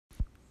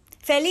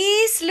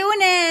Feliz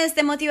lunes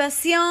de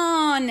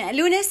motivación,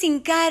 lunes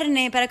sin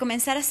carne para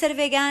comenzar a ser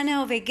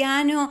vegana o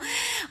vegano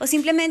o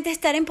simplemente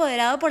estar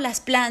empoderado por las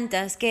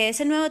plantas, que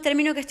es el nuevo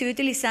término que estoy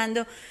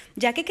utilizando,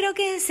 ya que creo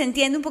que se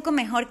entiende un poco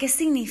mejor qué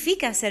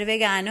significa ser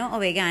vegano o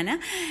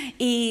vegana.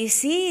 Y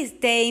sí,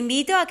 te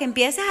invito a que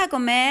empieces a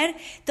comer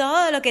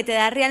todo lo que te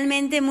da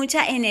realmente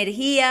mucha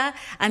energía,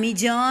 a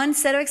millón,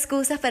 cero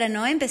excusas para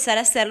no empezar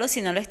a hacerlo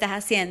si no lo estás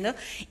haciendo.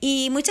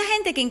 Y mucha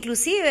gente que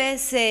inclusive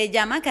se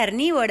llama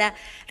carnívora,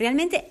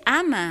 realmente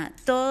ama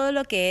todo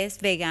lo que es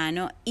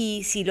vegano,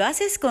 y si lo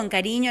haces con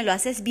cariño, lo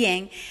haces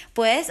bien,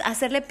 puedes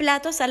hacerle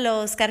platos a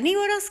los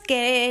carnívoros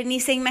que ni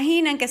se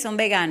imaginan que son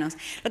veganos.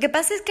 Lo que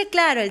pasa es que,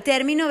 claro, el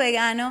término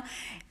vegano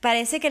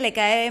parece que le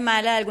cae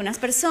mal a algunas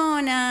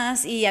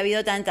personas y ha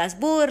habido tantas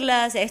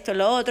burlas, esto,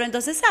 lo otro.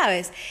 Entonces,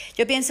 ¿sabes?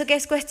 Yo pienso que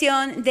es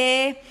cuestión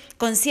de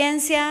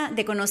conciencia,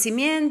 de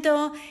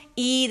conocimiento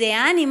y de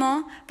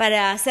ánimo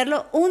para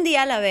hacerlo un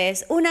día a la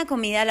vez, una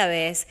comida a la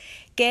vez,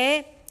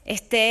 que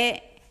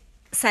esté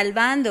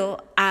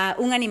salvando a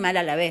un animal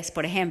a la vez,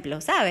 por ejemplo,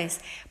 ¿sabes?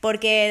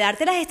 Porque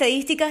darte las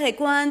estadísticas de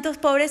cuántos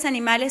pobres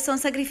animales son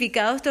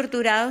sacrificados,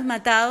 torturados,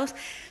 matados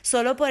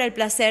solo por el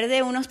placer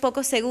de unos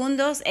pocos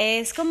segundos,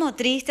 es como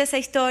triste esa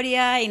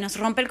historia y nos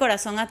rompe el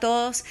corazón a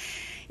todos.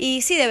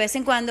 Y sí, de vez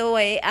en cuando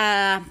voy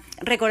a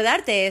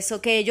recordarte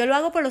eso, que yo lo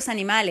hago por los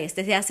animales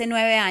desde hace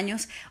 9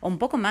 años, o un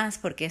poco más,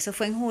 porque eso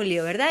fue en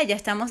julio, ¿verdad? Ya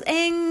estamos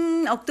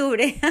en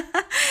octubre,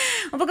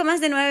 un poco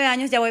más de 9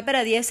 años, ya voy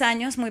para 10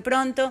 años muy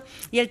pronto.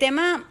 Y el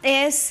tema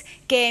es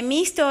que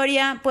mi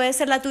historia puede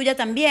ser la tuya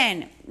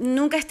también.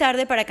 Nunca es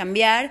tarde para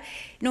cambiar,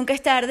 nunca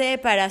es tarde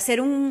para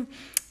hacer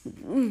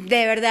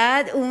de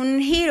verdad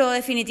un giro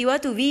definitivo a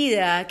tu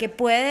vida que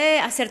puede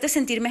hacerte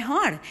sentir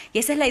mejor. Y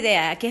esa es la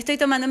idea. Aquí estoy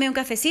tomándome un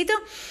cafecito,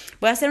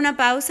 voy a hacer una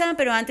pausa,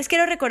 pero antes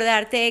quiero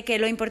recordarte que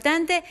lo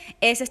importante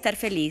es estar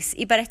feliz,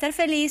 y para estar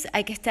feliz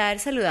hay que estar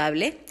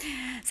saludable,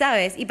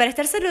 ¿sabes? Y para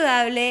estar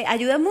saludable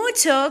ayuda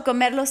mucho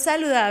comerlo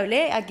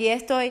saludable. Aquí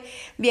estoy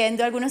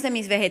viendo algunos de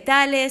mis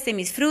vegetales, de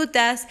mis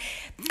frutas,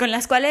 con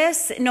las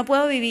cuales no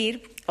puedo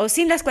vivir, o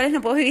sin las cuales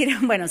no puedo vivir.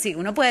 Bueno, sí,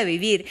 uno puede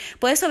vivir,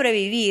 puede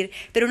sobrevivir,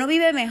 pero uno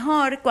vive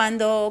mejor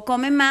cuando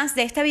come más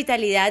de esta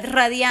vitalidad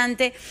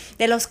radiante,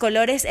 de los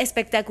colores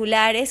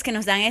espectaculares que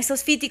nos dan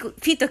esos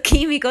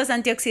fitoquímicos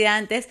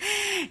antioxidantes.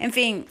 En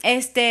fin,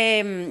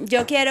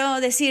 yo quiero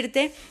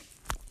decirte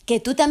que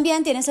tú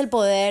también tienes el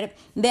poder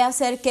de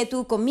hacer que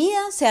tu comida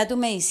sea tu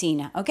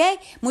medicina, ¿ok?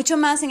 Mucho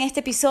más en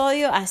este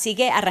episodio, así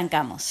que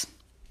arrancamos.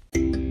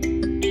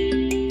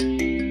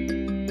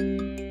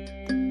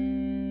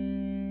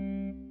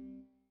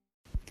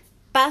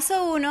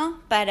 Paso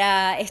 1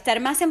 para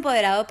estar más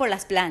empoderado por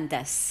las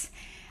plantas.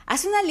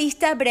 Haz una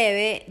lista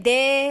breve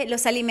de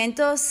los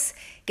alimentos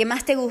que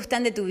más te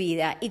gustan de tu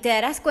vida y te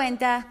darás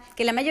cuenta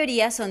que la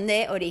mayoría son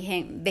de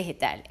origen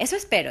vegetal. Eso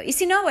espero. Y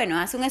si no, bueno,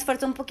 haz un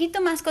esfuerzo un poquito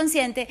más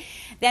consciente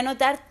de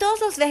anotar todos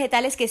los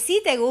vegetales que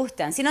sí te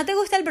gustan. Si no te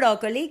gusta el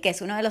brócoli, que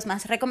es uno de los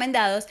más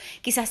recomendados,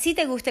 quizás sí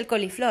te guste el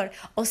coliflor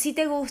o sí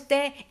te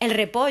guste el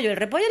repollo. El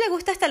repollo le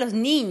gusta hasta a los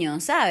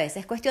niños, ¿sabes?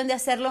 Es cuestión de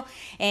hacerlo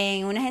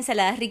en unas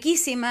ensaladas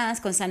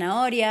riquísimas, con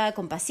zanahoria,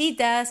 con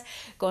pasitas,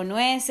 con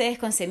nueces,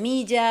 con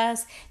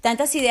semillas.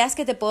 Tantas ideas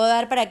que te puedo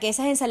dar para que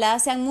esas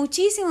ensaladas sean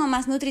muchísimo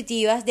más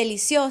nutritivas,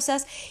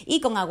 deliciosas,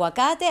 y con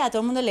aguacate a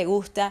todo el mundo le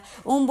gusta.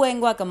 Un buen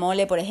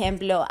guacamole, por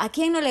ejemplo, ¿a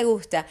quién no le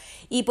gusta?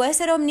 Y puedes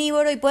ser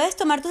omnívoro y puedes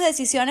tomar tus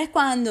decisiones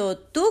cuando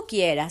tú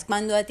quieras,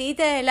 cuando a ti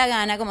te dé la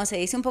gana, como se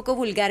dice un poco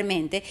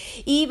vulgarmente,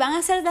 y van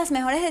a ser las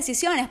mejores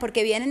decisiones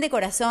porque vienen de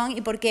corazón y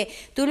porque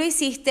tú lo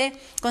hiciste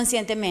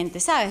conscientemente,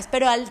 ¿sabes?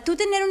 Pero al tú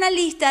tener una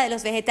lista de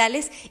los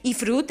vegetales y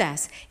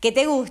frutas que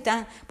te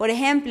gustan, por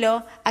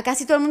ejemplo, a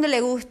casi todo el mundo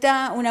le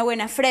gusta una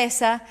buena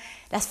fresa.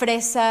 Las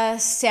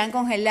fresas, sean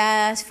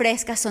congeladas,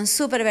 frescas, son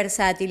súper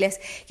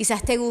versátiles.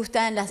 Quizás te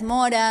gustan las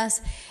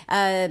moras,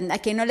 a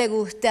quien no le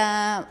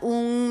gusta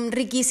un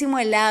riquísimo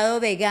helado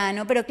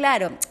vegano, pero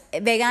claro,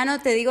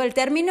 vegano, te digo, el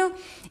término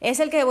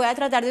es el que voy a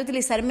tratar de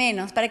utilizar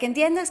menos, para que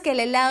entiendas que el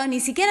helado ni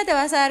siquiera te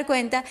vas a dar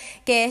cuenta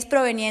que es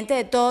proveniente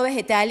de todo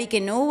vegetal y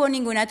que no hubo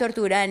ninguna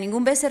tortura,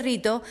 ningún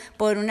becerrito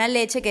por una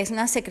leche que es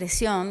una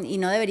secreción y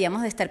no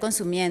deberíamos de estar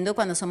consumiendo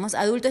cuando somos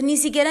adultos, ni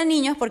siquiera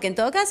niños, porque en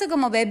todo caso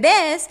como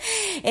bebés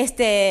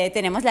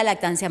tenemos la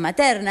lactancia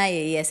materna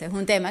y ese es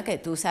un tema que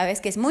tú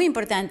sabes que es muy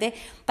importante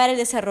para el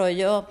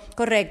desarrollo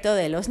correcto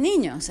de los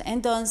niños.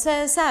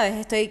 Entonces, sabes,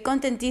 estoy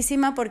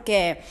contentísima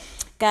porque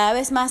cada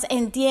vez más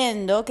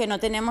entiendo que no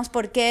tenemos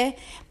por qué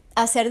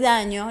hacer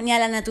daño ni a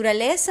la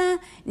naturaleza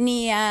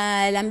ni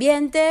al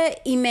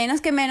ambiente, y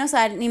menos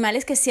a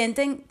animales que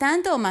sienten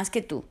tanto o más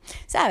que tú,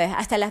 ¿sabes?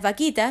 Hasta las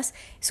vaquitas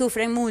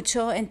sufren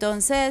mucho.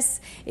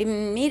 Entonces,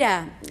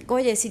 mira,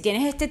 oye, si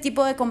tienes este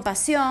tipo de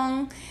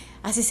compasión,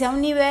 así sea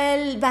un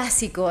nivel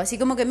básico, así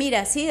como que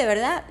mira, sí, de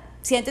verdad,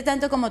 siente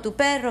tanto como tu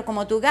perro,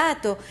 como tu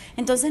gato,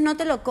 entonces no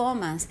te lo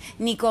comas,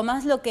 ni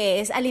comas lo que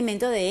es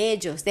alimento de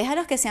ellos.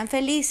 Déjalos que sean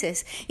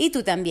felices y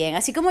tú también.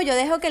 Así como yo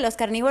dejo que los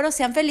carnívoros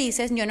sean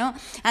felices, yo no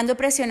ando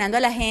presionando a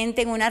la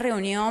gente en una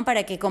reunión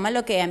para que coma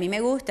lo que a mí me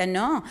gusta,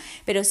 no.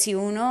 Pero si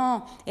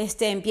uno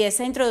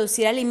empieza a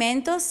introducir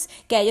alimentos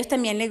que a ellos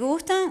también les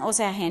gustan, o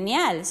sea,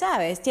 genial,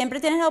 ¿sabes? Siempre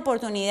tienes la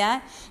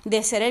oportunidad de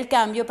hacer el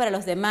cambio para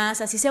los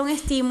demás, así sea un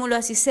estímulo,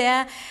 así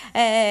sea,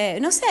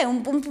 no sé,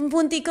 un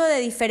puntico de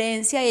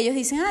diferencia, y ellos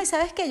dicen, ay,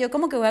 ¿sabes qué? Yo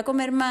como que voy a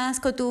comer más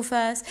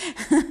cotufas,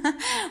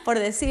 por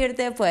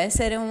decirte, puede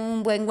ser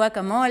un buen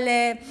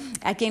guacamole,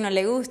 a quien no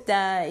le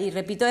gusta, y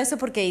repito eso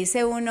porque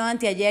hice uno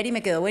anteayer y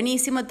me quedó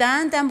buenísimo,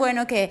 tan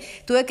bueno que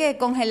tuve que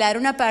congelar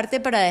una parte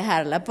para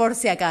dejarla, por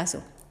si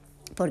acaso.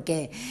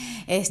 Porque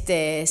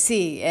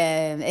sí,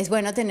 es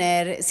bueno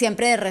tener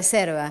siempre de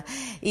reserva,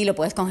 y lo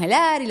puedes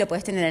congelar y lo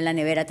puedes tener en la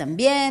nevera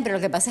también, pero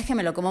lo que pasa es que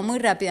me lo como muy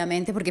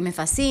rápidamente porque me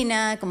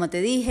fascina, como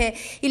te dije,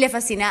 y le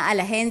fascina a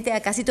la gente,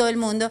 a casi todo el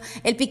mundo.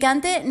 El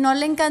picante no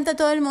le encanta a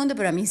todo el mundo,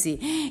 pero a mí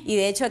sí, y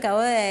de hecho acabo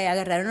de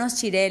agarrar unos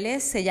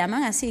chireles, se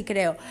llaman así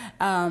creo,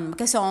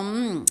 que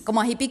son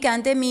como ají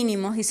picante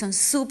mínimos y son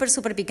súper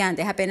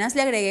picantes. Apenas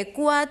le agregué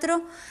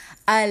 4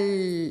 a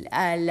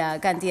la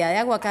cantidad de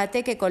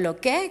aguacate que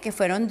coloqué, que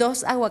fueron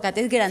 2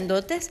 aguacates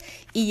grandotes,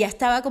 y ya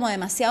estaba como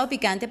demasiado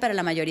picante para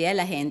la mayoría de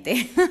la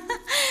gente.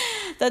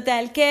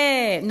 Total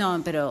que,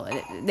 no, pero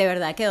de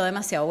verdad quedó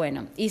demasiado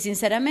bueno. Y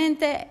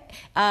sinceramente,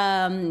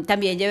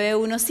 también llevé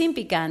uno sin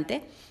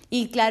picante.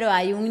 Y claro,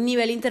 hay un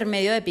nivel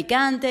intermedio de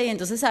picante, y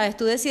entonces, sabes,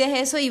 tú decides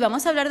eso, y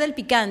vamos a hablar del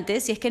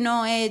picante, si es que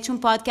no he hecho un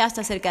podcast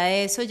acerca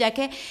de eso, ya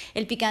que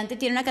el picante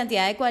tiene una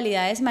cantidad de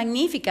cualidades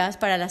magníficas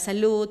para la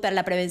salud, para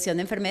la prevención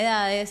de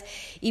enfermedades,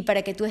 y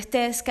para que tú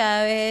estés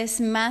cada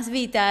vez más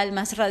vital,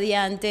 más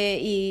radiante.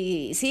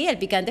 Y sí, el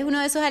picante es uno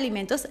de esos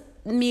alimentos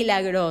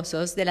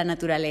milagrosos de la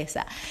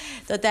naturaleza.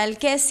 Total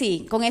que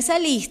sí, con esa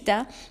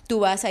lista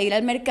tú vas a ir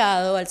al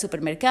mercado, al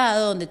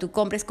supermercado, donde tú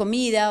compres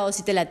comida, o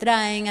si te la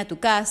traen a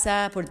tu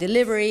casa por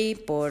delivery,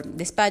 por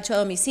despacho a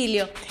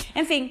domicilio,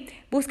 en fin,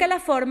 busca la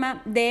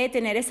forma de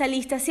tener esa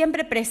lista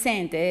siempre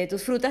presente de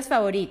tus frutas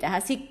favoritas.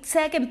 Así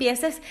sea que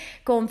empieces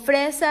con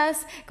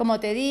fresas, como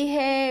te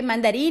dije,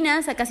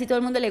 mandarinas, a casi todo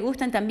el mundo le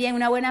gustan también.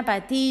 Una buena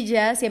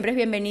patilla, siempre es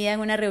bienvenida en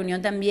una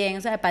reunión también,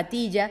 o sea,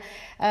 patilla.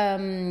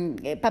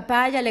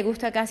 Papaya le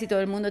gusta a casi todo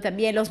el mundo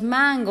también. Los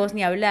mangos,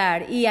 ni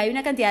hablar. Y hay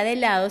una cantidad de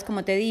helados,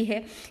 como te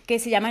dije, que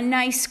se llaman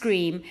Nice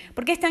Cream,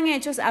 porque están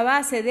hechos a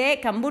base de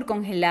cambur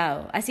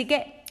congelado. Así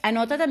que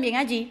anota también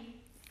allí.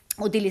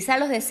 Utilizar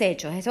los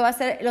desechos, eso va a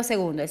ser lo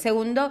segundo. El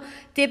segundo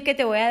tip que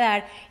te voy a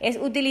dar es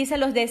utiliza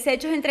los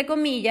desechos entre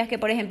comillas, que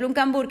por ejemplo un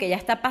cambur que ya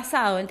está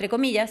pasado entre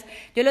comillas,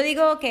 yo lo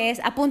digo que es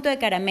a punto de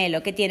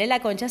caramelo, que tiene la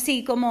concha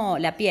así como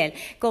la piel,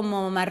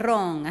 como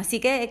marrón, así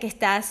que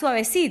está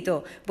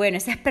suavecito. Bueno,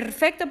 ese es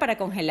perfecto para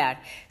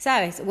congelar,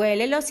 ¿sabes?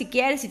 Huélelo si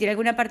quieres, si tiene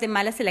alguna parte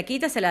mala se la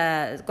quitas, se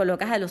la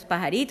colocas a los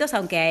pajaritos,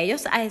 aunque a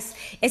ellos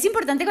es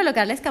importante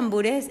colocarles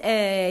cambures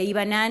y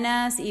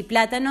bananas y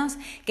plátanos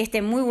que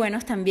estén muy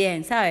buenos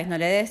también, ¿sabes? No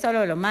le des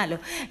solo lo malo,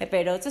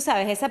 pero tú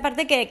sabes, esa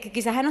parte que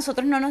quizás a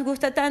nosotros no nos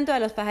gusta tanto, a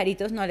los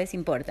pajaritos no les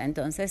importa,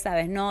 entonces,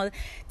 ¿sabes? No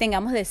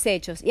tengamos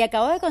desechos. Y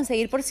acabo de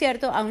conseguir, por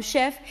cierto, a un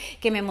chef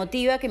que me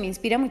motiva, que me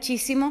inspira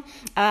muchísimo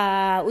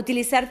a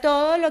utilizar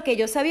todo lo que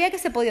yo sabía que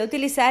se podía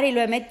utilizar, y lo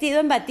he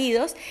metido en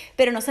batidos,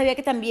 pero no sabía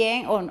que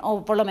también,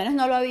 o por lo menos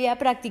no lo había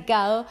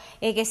practicado,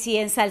 que sí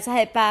en salsas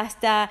de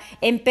pasta,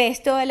 en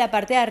pesto en la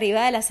parte de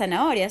arriba de la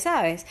zanahoria,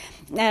 ¿sabes?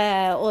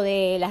 O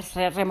de las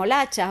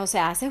remolachas, o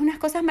sea, haces unas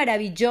cosas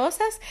maravillosas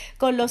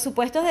con los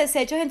supuestos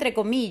desechos entre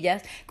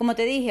comillas, como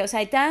te dije, o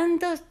sea, hay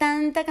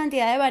tanta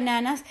cantidad de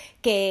bananas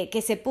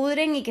que se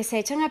pudren y que se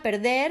echan a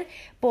perder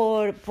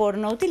por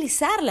no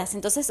utilizarlas.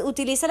 Entonces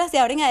utilízalas de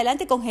ahora en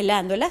adelante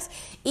congelándolas.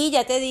 Y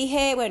ya te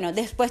dije, bueno,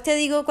 después te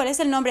digo cuál es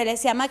el nombre,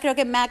 se llama creo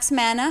que Max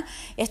Mana.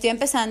 Estoy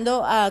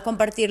empezando a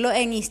compartirlo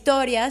en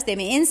historias de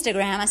mi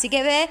Instagram, así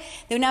que ve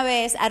de una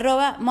vez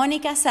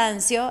 @Mónica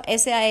Sancio,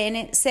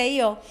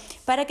 SANCIO,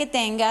 para que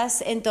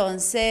tengas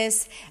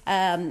entonces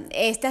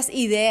estas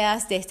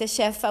ideas de este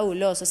chef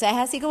fabuloso. O sea, es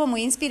así como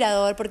muy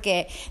inspirador,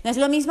 porque no es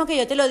lo mismo que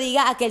yo te lo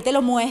diga a que él te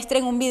lo muestre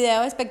en un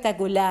video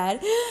espectacular,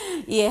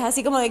 y es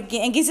así como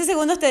en 15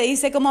 segundos te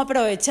dice cómo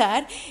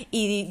aprovechar,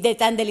 y de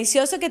tan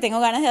delicioso que tengo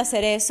ganas de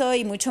hacer eso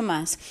y mucho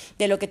más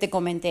de lo que te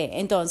comenté.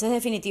 Entonces,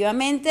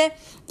 definitivamente,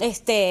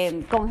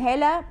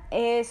 congela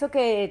eso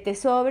que te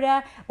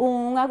sobra,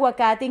 un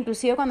aguacate,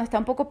 inclusive cuando está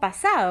un poco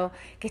pasado,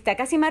 que está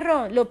casi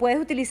marrón, lo puedes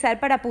utilizar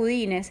para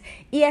pudines,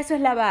 y eso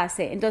es la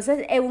base.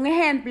 Entonces, un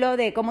ejemplo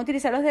de cómo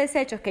utilizar los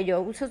desechos que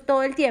yo uso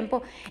todo el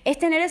tiempo es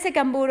tener ese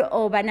cambur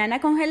o banana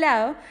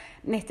congelado.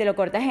 Lo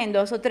cortas en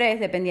 2 o 3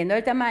 dependiendo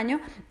del tamaño,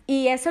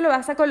 y eso lo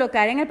vas a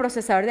colocar en el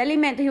procesador de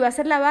alimentos y va a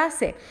ser la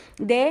base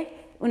de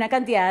una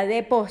cantidad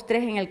de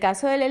postres. En el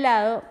caso del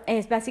helado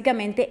es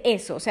básicamente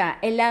eso, o sea,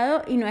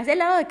 helado, y no es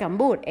helado de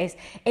cambur, es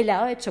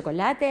helado de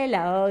chocolate,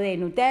 helado de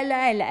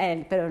Nutella,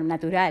 pero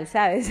natural,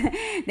 ¿sabes?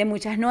 De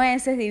muchas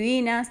nueces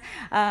divinas,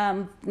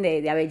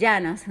 de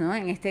avellanas, ¿no?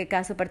 En este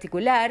caso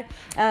particular,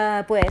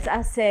 puedes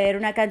hacer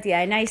una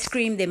cantidad de ice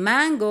cream de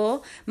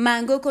mango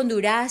con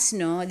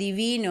durazno,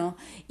 divino,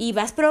 y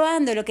vas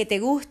probando lo que te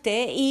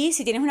guste. Y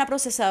si tienes una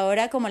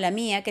procesadora como la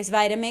mía, que es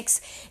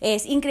Vitamix,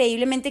 es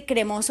increíblemente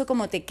cremoso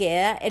como te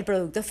queda el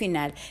producto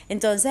final.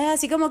 Entonces,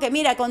 así como que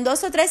mira, con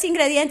 2 o 3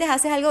 ingredientes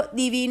haces algo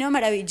divino,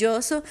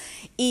 maravilloso,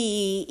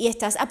 y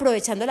estás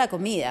aprovechando la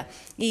comida.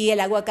 Y el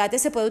aguacate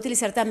se puede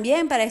utilizar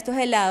también para estos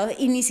helados,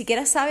 y ni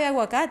siquiera sabe a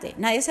aguacate,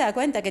 nadie se da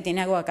cuenta que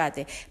tiene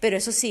aguacate, pero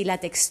eso sí, la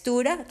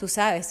textura, tú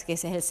sabes que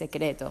ese es el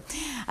secreto.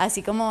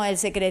 Así como el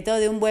secreto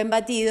de un buen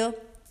batido,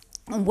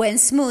 un buen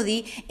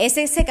smoothie, es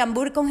ese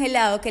cambur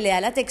congelado que le da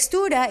la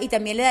textura y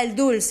también le da el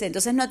dulce.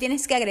 Entonces no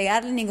tienes que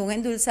agregarle ningún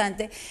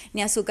endulzante,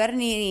 ni azúcar,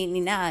 ni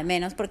nada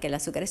menos, porque el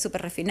azúcar es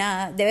súper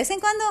refinada. De vez en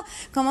cuando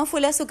como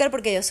full azúcar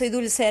porque yo soy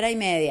dulcera y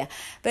media,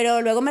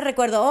 pero luego me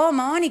recuerdo, oh,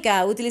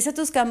 Mónica, utiliza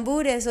tus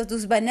cambures o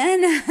tus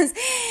bananas,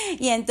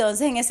 y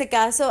entonces en ese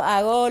caso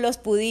hago los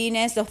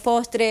pudines, los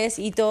postres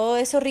y todo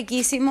eso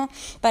riquísimo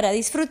para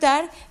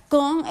disfrutar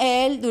con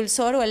el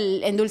dulzor o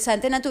el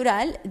endulzante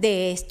natural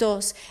de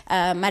estos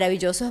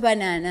maravillosos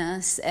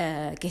bananas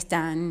que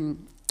están,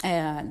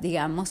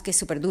 digamos que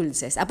súper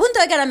dulces, a punto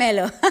de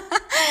caramelo.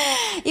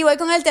 Y voy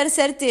con el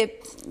tercer tip,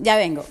 ya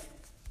vengo.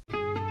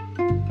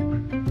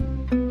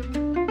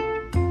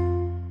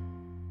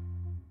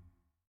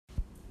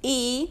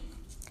 Y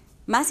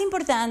más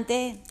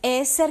importante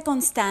es ser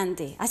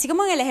constante, así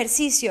como en el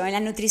ejercicio, en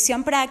la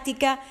nutrición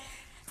práctica,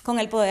 con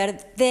el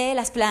poder de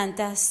las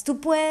plantas.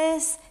 Tú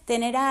puedes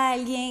tener a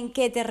alguien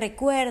que te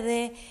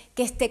recuerde,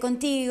 que esté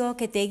contigo,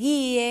 que te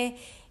guíe,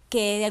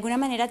 que de alguna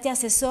manera te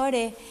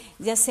asesore,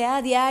 ya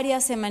sea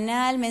diaria,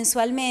 semanal,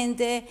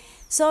 mensualmente,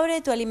 sobre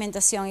tu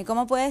alimentación y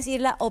cómo puedes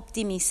irla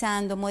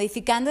optimizando,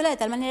 modificándola de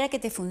tal manera que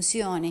te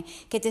funcione,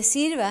 que te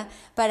sirva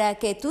para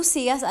que tú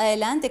sigas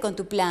adelante con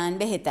tu plan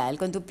vegetal,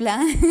 con tu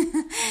plan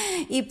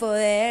y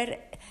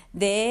poder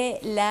de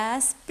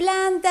las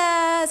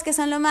plantas, que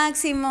son lo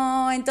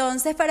máximo.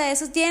 Entonces, para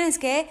eso tienes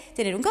que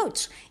tener un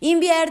coach.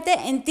 Invierte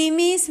en ti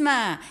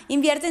misma,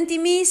 invierte en ti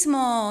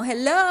mismo.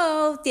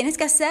 Hello, tienes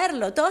que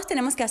hacerlo, todos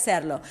tenemos que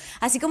hacerlo.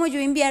 Así como yo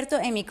invierto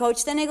en mi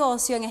coach de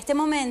negocio en este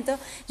momento,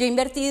 yo he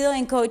invertido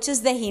en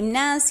coaches de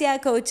gimnasia,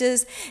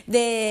 coaches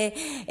de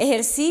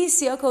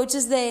ejercicio,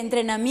 coaches de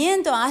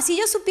entrenamiento. Si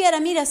yo supiera,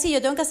 mira, sí,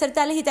 yo tengo que hacer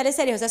tales y tales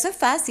series. O sea, eso es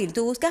fácil.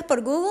 Tú buscas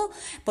por Google,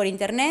 por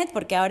internet,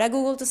 porque ahora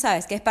Google, tú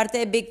sabes que es parte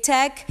de Big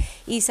Tech,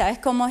 y sabes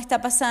cómo está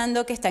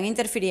pasando, que están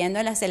interfiriendo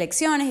en las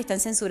elecciones y están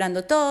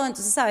censurando todo.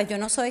 Entonces, sabes, yo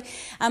no soy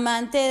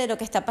amante de lo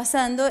que está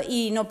pasando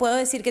y no puedo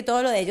decir que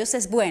todo lo de ellos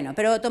es bueno,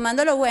 pero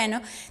tomando lo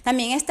bueno,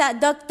 también está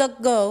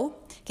DuckDuckGo,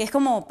 que es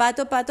como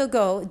pato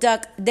go,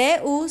 Duck,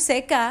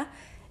 DUCK/Go,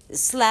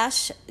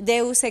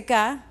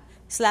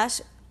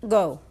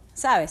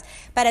 ¿sabes?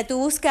 Para tú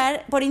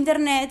buscar por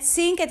internet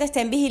sin que te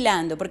estén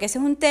vigilando, porque ese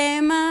es un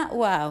tema,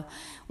 wow,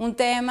 un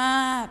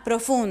tema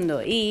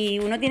profundo y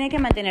uno tiene que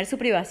mantener su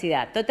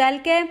privacidad.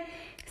 Total que,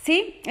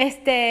 sí,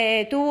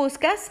 tú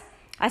buscas,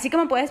 así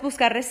como puedes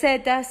buscar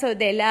recetas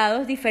de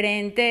helados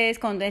diferentes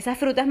con esas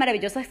frutas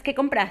maravillosas que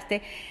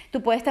compraste,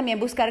 tú puedes también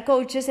buscar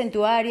coaches en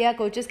tu área,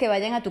 coaches que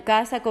vayan a tu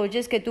casa,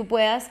 coaches que tú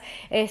puedas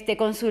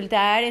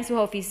consultar en sus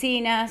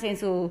oficinas, en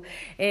su,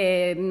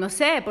 no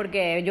sé,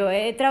 porque yo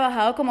he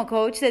trabajado como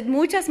coach de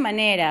muchas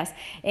maneras,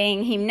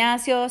 en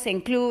gimnasios,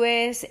 en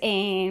clubes,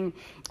 en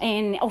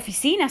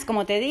oficinas,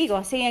 como te digo,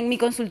 así en mi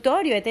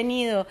consultorio he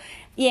tenido,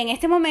 y en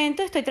este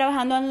momento estoy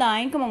trabajando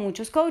online como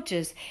muchos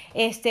coaches,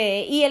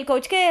 y el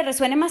coach que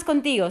resuene más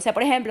contigo, o sea,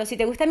 por ejemplo, si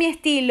te gusta mi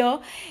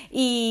estilo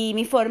y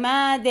mi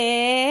forma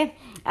de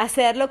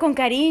hacerlo con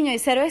cariño y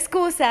cero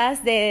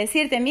excusas, de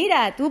decirte,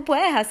 mira, tú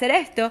puedes hacer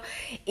esto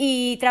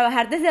y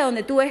trabajar desde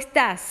donde tú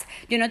estás.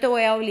 Yo no te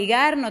voy a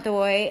obligar, no te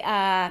voy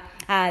a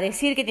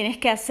decir que tienes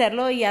que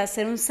hacerlo y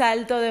hacer un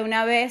salto de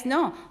una vez,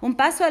 no, un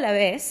paso a la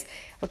vez.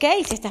 ¿Ok?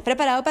 Si estás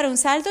preparado para un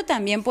salto,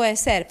 también puede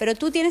ser, pero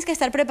tú tienes que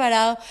estar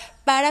preparado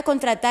para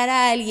contratar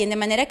a alguien, de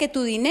manera que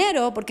tu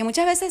dinero, porque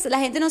muchas veces la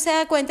gente no se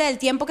da cuenta del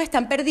tiempo que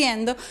están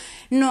perdiendo,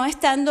 no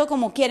estando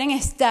como quieren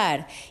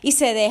estar, y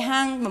se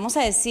dejan, vamos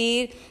a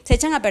decir, se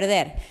echan a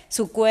perder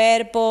su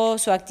cuerpo,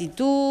 su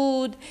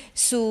actitud,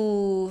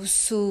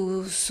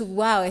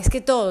 wow, es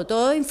que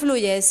todo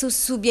influye,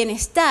 su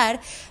bienestar,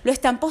 lo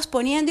están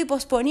posponiendo y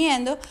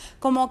posponiendo,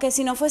 como que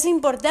si no fuese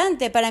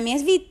importante. Para mí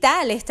es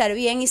vital estar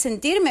bien y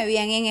sentirme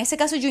bien. En ese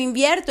caso yo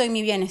invierto en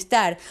mi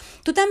bienestar.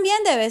 Tú también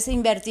debes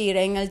invertir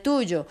en el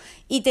tuyo,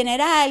 y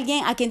tener a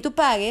alguien a quien tú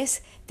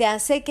pagues te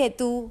hace que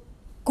tú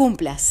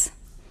cumplas,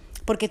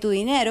 porque tu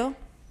dinero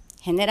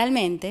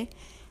generalmente,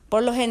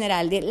 por lo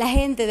general, la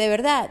gente de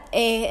verdad,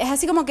 es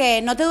así como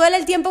que no te duele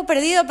el tiempo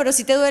perdido, pero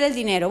sí te duele el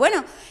dinero.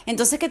 Bueno,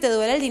 entonces que te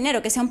duele el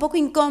dinero, que sea un poco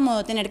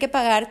incómodo tener que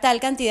pagar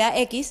tal cantidad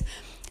X,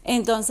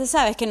 Entonces,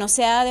 sabes, que no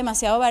sea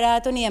demasiado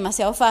barato ni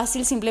demasiado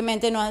fácil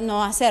simplemente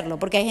no hacerlo,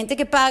 porque hay gente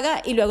que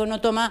paga y luego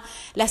no toma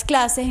las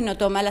clases y no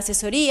toma la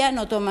asesoría,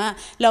 no toma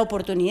la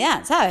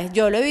oportunidad, ¿sabes?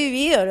 Yo lo he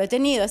vivido, lo he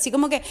tenido, así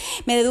como que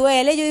me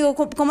duele, yo digo,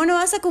 ¿cómo no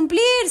vas a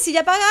cumplir si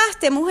ya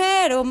pagaste,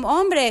 mujer o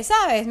hombre?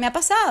 ¿Sabes? Me ha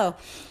pasado.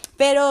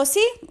 Pero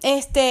sí,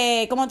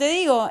 como te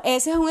digo,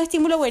 ese es un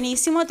estímulo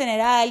buenísimo,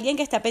 tener a alguien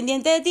que está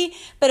pendiente de ti,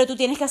 pero tú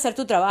tienes que hacer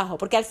tu trabajo,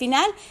 porque al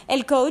final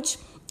el coach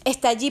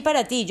está allí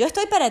para ti, yo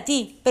estoy para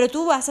ti, pero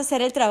tú vas a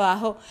hacer el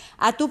trabajo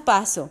a tu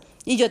paso.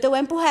 Y yo te voy a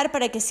empujar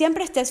para que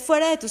siempre estés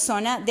fuera de tu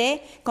zona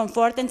de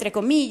confort, entre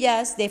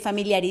comillas, de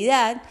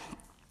familiaridad,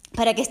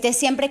 para que estés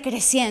siempre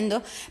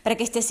creciendo, para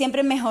que estés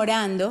siempre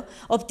mejorando,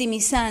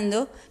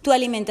 optimizando tu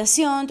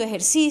alimentación, tu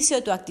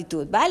ejercicio, tu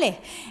actitud, ¿vale?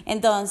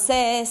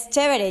 Entonces,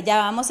 chévere, ya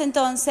vamos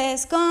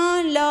entonces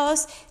con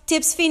los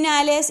tips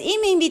finales y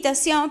mi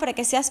invitación para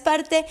que seas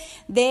parte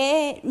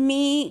de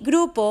mi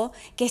grupo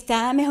que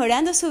está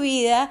mejorando su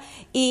vida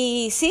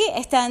y sí,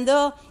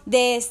 estando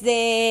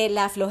desde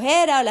la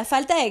flojera o la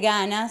falta de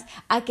ganas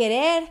a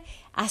querer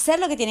hacer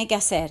lo que tiene que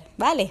hacer,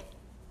 ¿vale?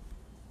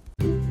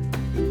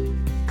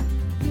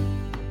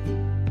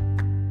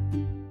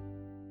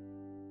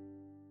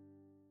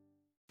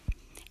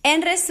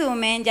 En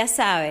resumen, ya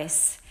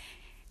sabes,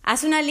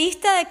 haz una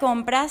lista de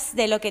compras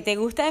de lo que te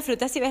gusta de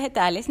frutas y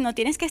vegetales. No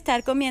tienes que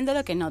estar comiendo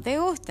lo que no te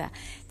gusta.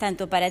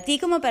 Tanto para ti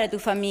como para tu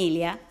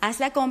familia, haz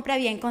la compra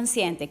bien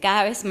consciente,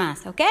 cada vez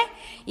más, ¿ok?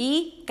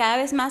 Y cada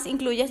vez más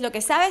incluyes lo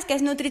que sabes que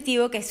es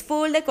nutritivo, que es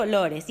full de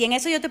colores. Y en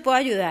eso yo te puedo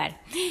ayudar.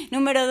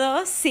 Número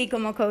 2, sí,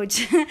 como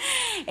coach,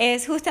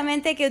 es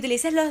justamente que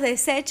utilices los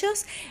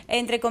desechos,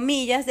 entre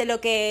comillas, de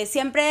lo que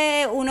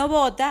siempre uno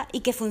bota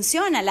y que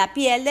funciona. La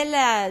piel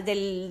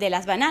de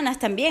las bananas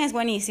también es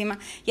buenísima.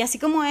 Y así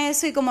como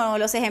eso y como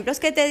los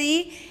ejemplos que te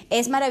di,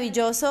 es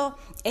maravilloso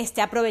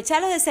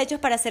aprovechar los desechos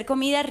para hacer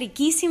comida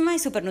riquísima y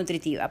súper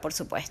nutritiva, por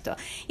supuesto.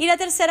 Y la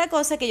tercera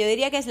cosa que yo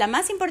diría que es la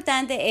más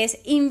importante es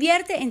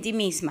invierte en ti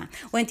misma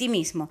o en ti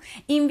mismo.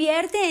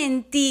 Invierte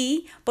en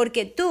ti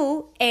porque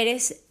tú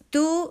eres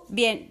tu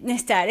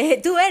bienestar,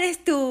 tú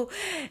eres tu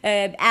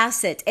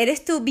asset,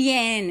 eres tu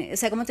bien, o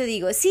sea, ¿cómo te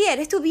digo? Sí,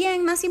 eres tu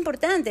bien más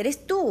importante,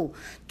 eres tú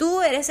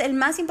eres el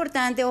más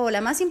importante o la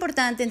más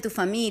importante en tu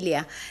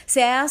familia,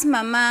 seas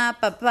mamá,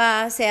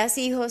 papá, seas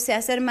hijo,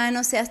 seas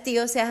hermano, seas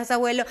tío, seas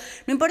abuelo,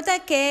 no importa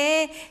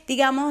qué,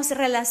 digamos,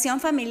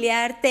 relación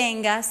familiar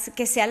tengas,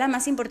 que sea la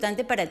más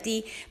importante para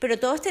ti, pero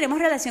todos tenemos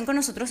relación con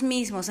nosotros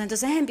mismos,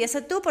 entonces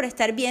empieza tú por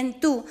estar bien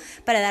tú,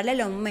 para darle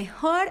lo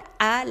mejor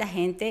a la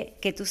gente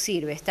que tú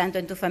sirves, tanto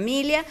en tu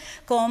familia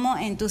como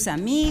en tus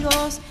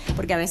amigos,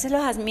 porque a veces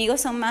los amigos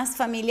son más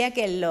familia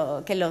que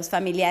los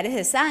familiares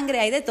de sangre,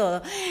 hay de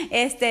todo.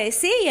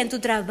 Sí, en tu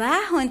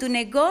trabajo, en tu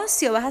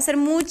negocio, vas a ser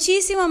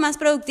muchísimo más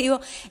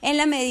productivo en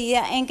la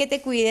medida en que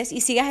te cuides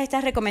y sigas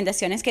estas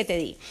recomendaciones que te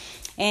di.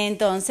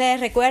 Entonces,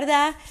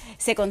 recuerda,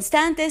 sé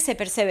constante, sé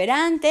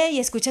perseverante y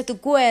escucha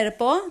tu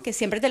cuerpo, que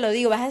siempre te lo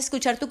digo, vas a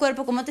escuchar tu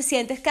cuerpo, cómo te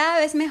sientes cada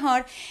vez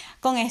mejor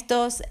con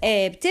estos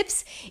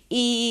tips.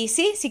 Y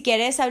sí, si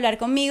quieres hablar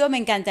conmigo, me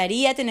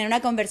encantaría tener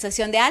una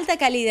conversación de alta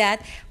calidad.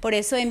 Por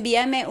eso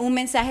envíame un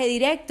mensaje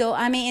directo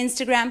a mi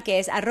Instagram, que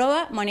es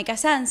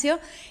 @monicasancio,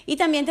 y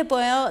también te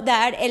puedo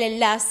dar el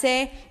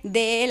enlace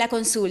de la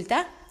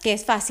consulta, que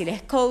es fácil,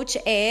 es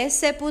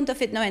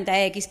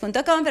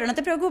coaches.fit90x.com, pero no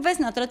te preocupes,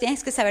 no te lo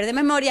tienes que saber de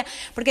memoria,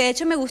 porque de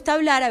hecho me gusta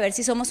hablar a ver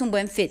si somos un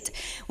buen fit.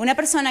 Una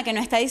persona que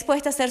no está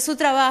dispuesta a hacer su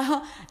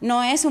trabajo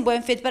no es un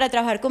buen fit para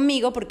trabajar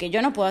conmigo, porque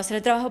yo no puedo hacer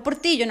el trabajo por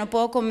ti, yo no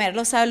puedo comer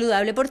lo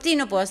saludable por ti,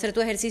 no puedo hacer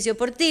tu ejercicio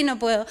por ti, no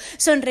puedo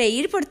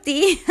sonreír por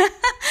ti.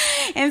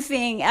 En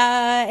fin,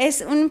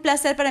 es un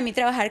placer para mí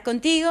trabajar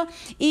contigo,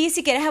 y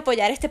si quieres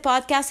apoyar este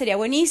podcast sería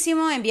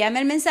buenísimo, envíame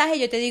el mensaje,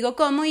 yo te digo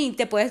cómo y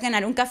te puedes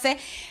ganar un café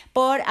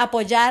por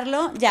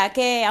apoyarlo, ya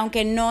que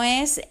aunque no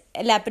es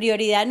la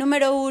prioridad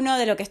número 1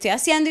 de lo que estoy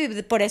haciendo,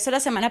 y por eso la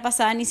semana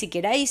pasada ni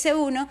siquiera hice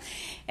uno,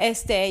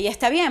 y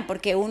está bien,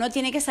 porque uno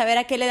tiene que saber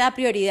a qué le da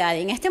prioridad.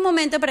 Y en este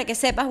momento, para que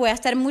sepas, voy a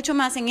estar mucho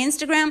más en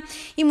Instagram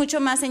y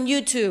mucho más en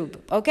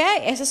YouTube, ¿ok?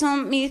 Esas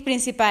son mis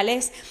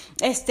principales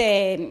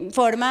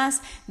formas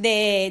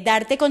de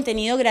darte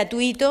contenido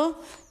gratuito.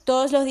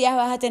 Todos los días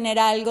vas a tener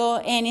algo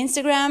en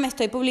Instagram,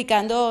 estoy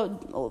publicando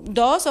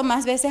 2 o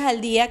más veces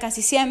al día,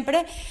 casi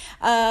siempre,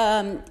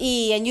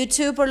 y en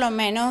YouTube por lo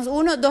menos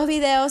 1 o 2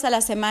 videos a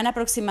la semana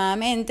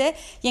aproximadamente,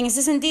 y en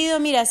ese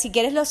sentido, mira, si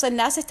quieres los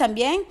enlaces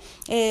también,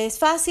 es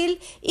fácil,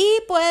 y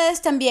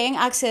puedes también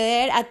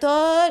acceder a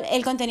todo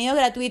el contenido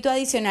gratuito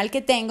adicional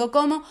que tengo,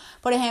 como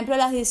por ejemplo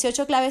las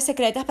 18 claves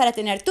secretas para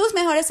tener tus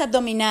mejores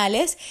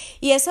abdominales,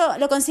 y eso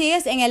lo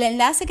consigues en el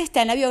enlace que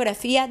está en la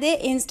biografía de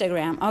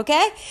Instagram, ¿ok?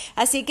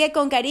 Así que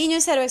con cariño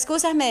y cero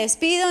excusas me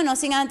despido, no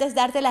sin antes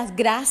darte las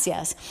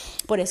gracias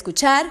por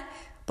escuchar,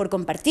 por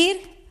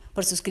compartir,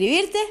 por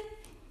suscribirte,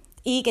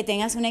 y que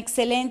tengas un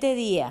excelente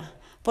día,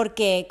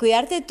 porque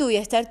cuidarte tú y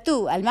estar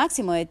tú al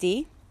máximo de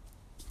ti,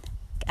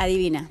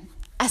 adivina,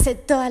 hace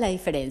toda la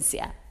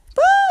diferencia.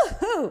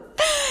 ¡Uh!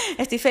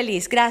 Estoy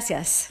feliz,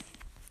 gracias.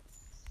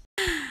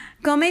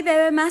 Come y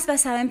bebe más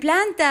basado en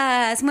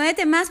plantas,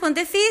 muévete más,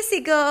 ponte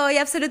físico y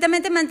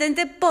absolutamente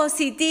mantente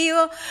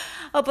positivo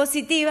o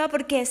positiva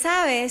porque,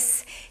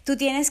 sabes, tú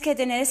tienes que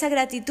tener esa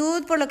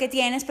gratitud por lo que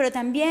tienes, pero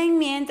también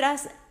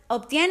mientras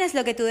obtienes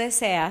lo que tú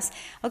deseas,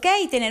 ¿ok?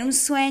 Y tener un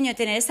sueño,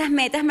 tener esas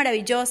metas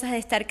maravillosas de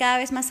estar cada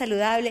vez más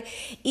saludable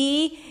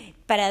y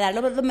para dar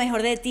lo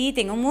mejor de ti.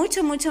 Tengo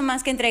mucho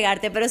más que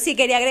entregarte, pero sí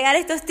quería agregar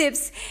estos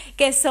tips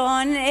que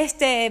son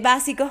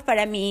básicos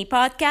para mi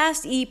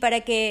podcast y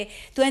para que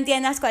tú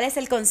entiendas cuál es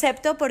el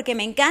concepto, porque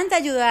me encanta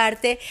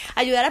ayudarte,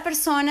 ayudar a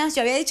personas.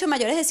 Yo había dicho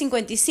mayores de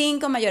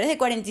 55, mayores de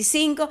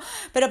 45,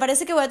 pero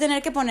parece que voy a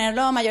tener que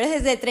ponerlo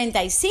mayores de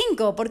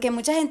 35, porque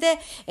mucha gente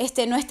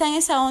no está en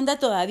esa onda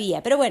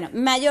todavía. Pero bueno,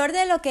 mayor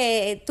de lo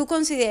que tú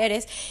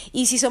consideres,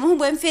 y si somos un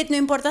buen fit, no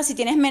importa si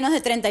tienes menos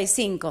de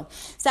 35,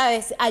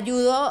 ¿sabes?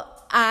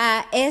 Ayudo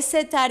a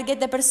ese target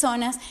de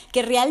personas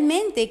que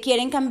realmente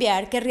quieren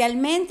cambiar, que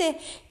realmente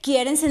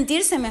quieren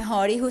sentirse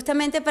mejor, y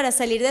justamente para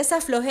salir de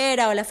esa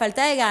flojera o la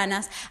falta de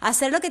ganas,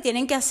 hacer lo que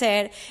tienen que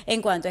hacer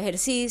en cuanto a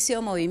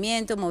ejercicio,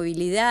 movimiento,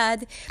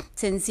 movilidad,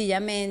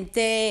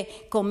 sencillamente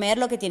comer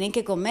lo que tienen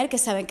que comer, que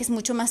saben que es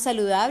mucho más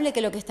saludable que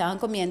lo que estaban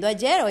comiendo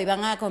ayer. Hoy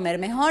van a comer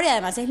mejor y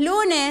además es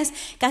lunes,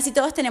 casi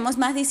todos tenemos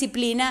más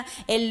disciplina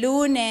el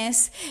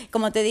lunes,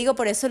 como te digo,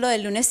 por eso lo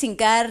del lunes sin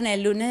carne,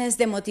 el lunes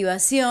de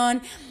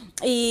motivación.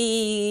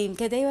 Y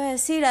 ¿qué te iba a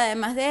decir?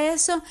 Además de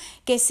eso,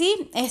 que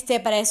sí,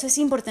 para eso es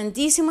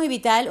importantísimo y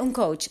vital un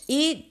coach,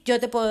 y yo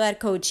te puedo dar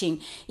coaching,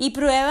 y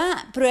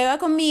prueba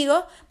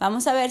conmigo,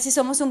 vamos a ver si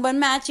somos un buen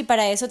match, y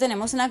para eso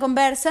tenemos una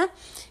conversa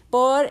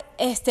por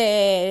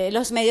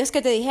los medios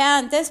que te dije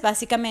antes,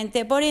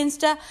 básicamente por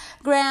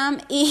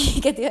Instagram.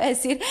 Y ¿qué te iba a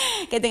decir?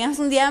 Que tengas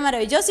un día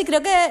maravilloso, y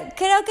creo que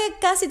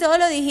casi todo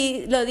lo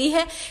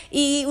dije,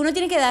 y uno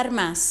tiene que dar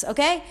más, ¿ok?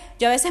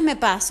 Yo a veces me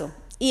paso,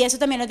 y eso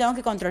también lo tengo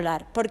que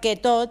controlar, porque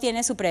todo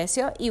tiene su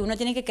precio y uno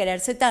tiene que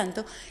quererse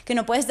tanto que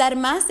no puedes dar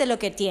más de lo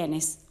que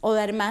tienes o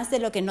dar más de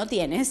lo que no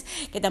tienes,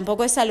 que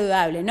tampoco es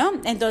saludable, ¿no?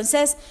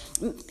 Entonces,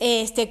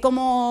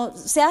 como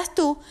seas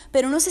tú,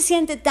 pero uno se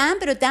siente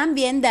pero tan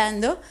bien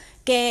dando,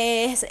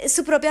 que es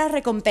su propia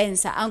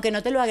recompensa, aunque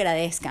no te lo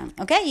agradezcan,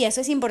 ¿ok? Y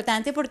eso es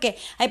importante porque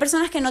hay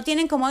personas que no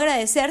tienen cómo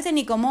agradecerte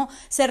ni cómo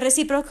ser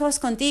recíprocos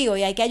contigo,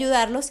 y hay que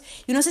ayudarlos,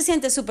 y uno se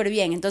siente súper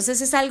bien.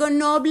 Entonces es algo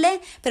noble,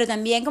 pero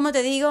también, como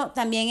te digo,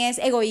 también es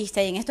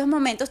egoísta, y en estos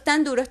momentos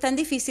tan duros, tan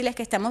difíciles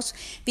que estamos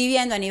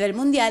viviendo a nivel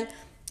mundial,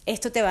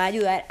 esto te va a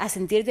ayudar a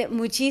sentirte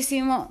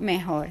muchísimo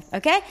mejor,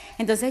 ¿ok?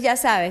 Entonces ya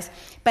sabes,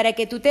 para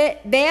que tú te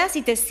veas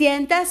y te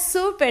sientas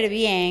súper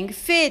bien,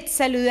 fit,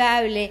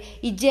 saludable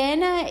y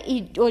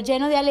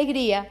lleno de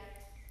alegría,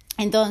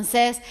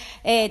 entonces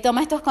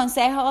toma estos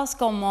consejos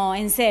como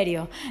en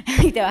serio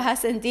y te vas a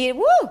sentir,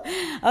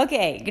 Ok,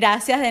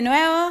 gracias de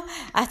nuevo,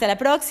 hasta la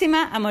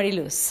próxima, amor y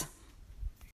luz.